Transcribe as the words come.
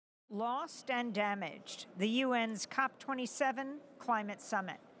Lost and damaged, the UN's COP27 Climate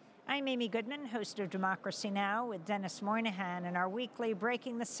Summit. I'm Amy Goodman, host of Democracy Now! With Dennis Moynihan and our weekly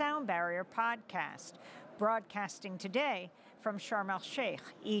Breaking the Sound Barrier podcast, broadcasting today from Sharm el-Sheikh,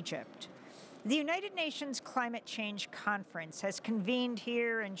 Egypt. The United Nations Climate Change Conference has convened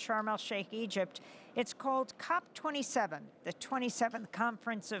here in Sharm el-Sheikh, Egypt. It's called COP27, the 27th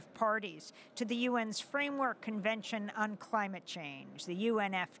Conference of Parties to the UN's Framework Convention on Climate Change, the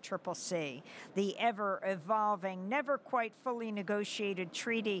UNFCCC, the ever-evolving, never quite fully negotiated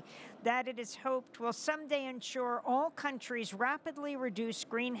treaty that it is hoped will someday ensure all countries rapidly reduce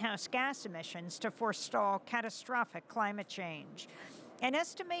greenhouse gas emissions to forestall catastrophic climate change. An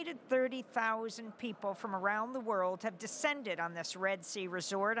estimated 30,000 people from around the world have descended on this Red Sea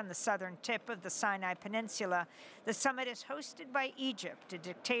resort on the southern tip of the Sinai Peninsula. The summit is hosted by Egypt, a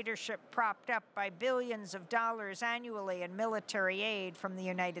dictatorship propped up by billions of dollars annually in military aid from the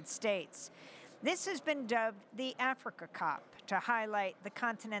United States. This has been dubbed the Africa COP to highlight the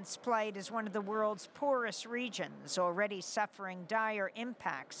continent's plight as one of the world's poorest regions, already suffering dire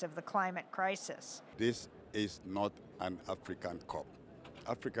impacts of the climate crisis. This is not an African COP.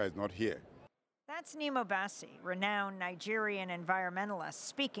 Africa is not here. That's Nemo Bassi, renowned Nigerian environmentalist,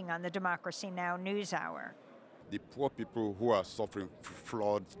 speaking on the Democracy Now! News Hour. The poor people who are suffering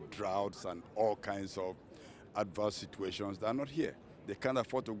floods, droughts, and all kinds of adverse situations, they are not here. They can't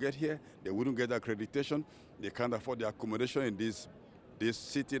afford to get here. They wouldn't get accreditation. They can't afford the accommodation in this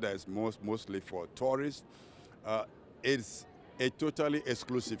city that is mostly for tourists. It's a totally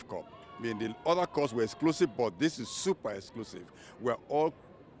exclusive COP. I mean, the other COPs were exclusive, but this is super exclusive. We're all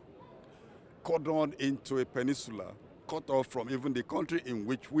cordoned into a peninsula, cut off from even the country in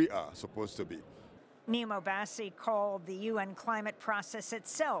which we are supposed to be. Nemo Bassi called the UN climate process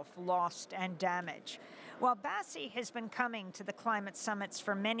itself lost and damaged. While Bassi has been coming to the climate summits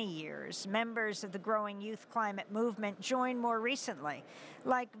for many years, members of the growing youth climate movement joined more recently,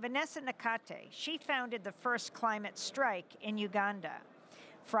 like Vanessa Nakate. She founded the first climate strike in Uganda.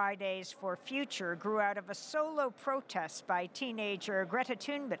 Fridays for Future grew out of a solo protest by teenager Greta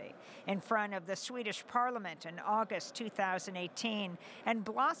Thunberg in front of the Swedish parliament in August 2018 and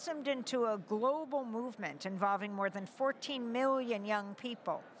blossomed into a global movement involving more than 14 million young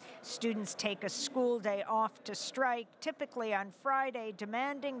people. Students take a school day off to strike, typically on Friday,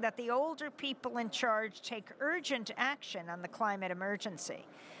 demanding that the older people in charge take urgent action on the climate emergency.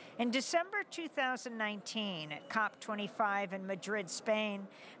 In December 2019, at COP25 in Madrid, Spain,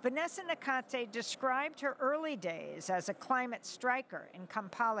 Vanessa Nakate described her early days as a climate striker in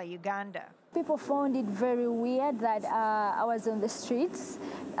Kampala, Uganda. People found it very weird that I was on the streets,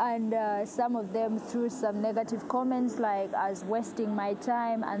 and some of them threw some negative comments like I was wasting my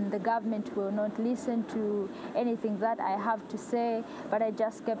time and the government will not listen to anything that I have to say, but I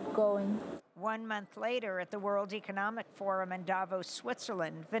just kept going. 1 month later, at the World Economic Forum in Davos,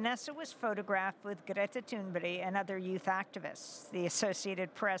 Switzerland, Vanessa was photographed with Greta Thunberg and other youth activists. The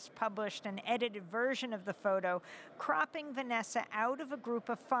Associated Press published an edited version of the photo, cropping Vanessa out of a group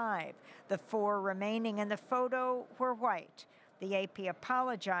of 5. The 4 remaining in the photo were white. The AP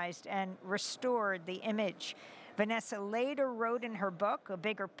apologized and restored the image. Vanessa later wrote in her book, A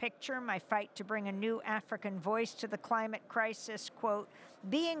Bigger Picture, My Fight to Bring a New African Voice to the Climate Crisis, quote,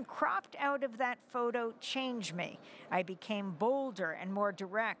 "Being cropped out of that photo changed me. I became bolder and more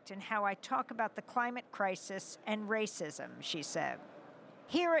direct in how I talk about the climate crisis and racism," she said.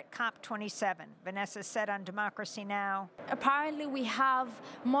 Here at COP27, Vanessa said on Democracy Now! Apparently we have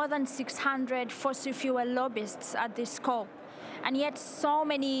more than 600 fossil fuel lobbyists at this COP. And yet so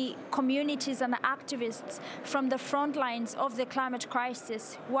many communities and activists from the front lines of the climate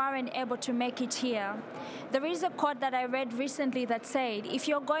crisis weren't able to make it here. There is a quote that I read recently that said, if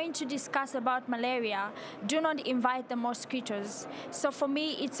you're going to discuss about malaria, do not invite the mosquitoes. So for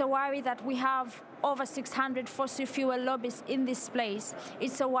me, it's a worry that we have over 600 fossil fuel lobbyists in this place.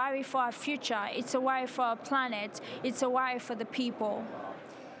 It's a worry for our future. It's a worry for our planet. It's a worry for the people.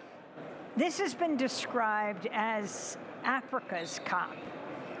 This has been described as Africa's COP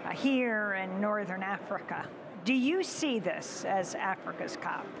here in Northern Africa. Do you see this as Africa's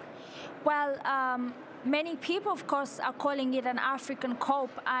COP? Well, many people, of course, are calling it an African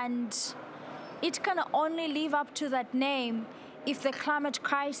COP, and it can only live up to that name if the climate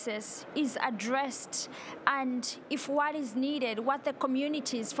crisis is addressed and if what is needed, what the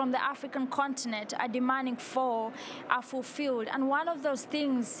communities from the African continent are demanding for, are fulfilled. And one of those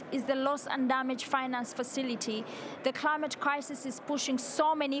things is the loss and damage finance facility. The climate crisis is pushing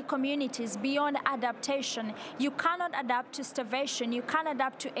so many communities beyond adaptation. You cannot adapt to starvation, you can't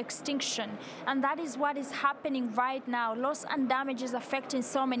adapt to extinction. And that is what is happening right now. Loss and damage is affecting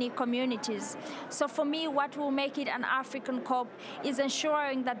so many communities. So for me, what will make it an African COP is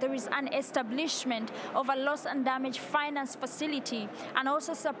ensuring that there is an establishment of a loss and damage finance facility and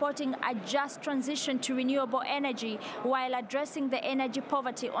also supporting a just transition to renewable energy while addressing the energy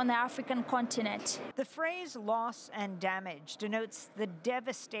poverty on the African continent. The phrase loss and damage denotes the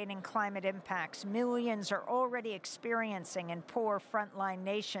devastating climate impacts millions are already experiencing in poor frontline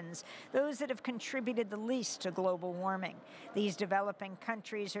nations, those that have contributed the least to global warming. These developing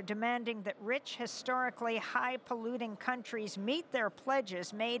countries are demanding that rich, historically high-polluting countries meet their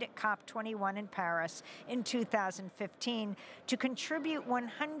pledges made at COP27 in Paris in 2015 to contribute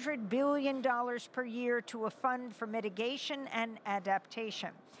 $100 billion per year to a fund for mitigation and adaptation.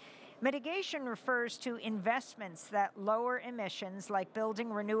 Mitigation refers to investments that lower emissions, like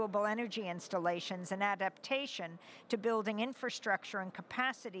building renewable energy installations, and adaptation to building infrastructure and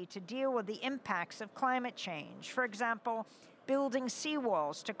capacity to deal with the impacts of climate change. For example, building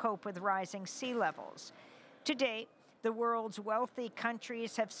seawalls to cope with rising sea levels. To date, the world's wealthy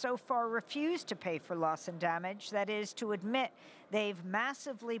countries have so far refused to pay for loss and damage, that is, to admit they've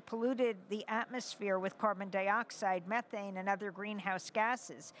massively polluted the atmosphere with carbon dioxide, methane, and other greenhouse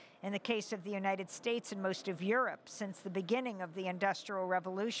gases, in the case of the United States and most of Europe since the beginning of the Industrial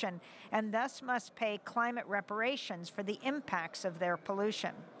Revolution, and thus must pay climate reparations for the impacts of their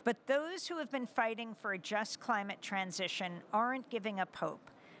pollution. But those who have been fighting for a just climate transition aren't giving up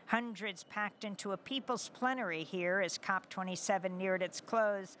hope. Hundreds packed into a people's plenary here as COP27 neared its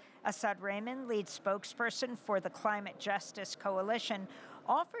close. Assad Rehman, lead spokesperson for the Climate Justice Coalition,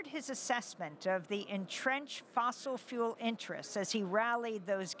 offered his assessment of the entrenched fossil fuel interests as he rallied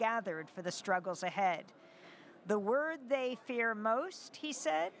those gathered for the struggles ahead. The word they fear most, he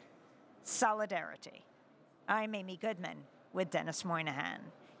said, solidarity. I'm Amy Goodman with Dennis Moynihan,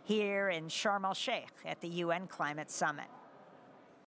 here in Sharm el-Sheikh at the UN Climate Summit.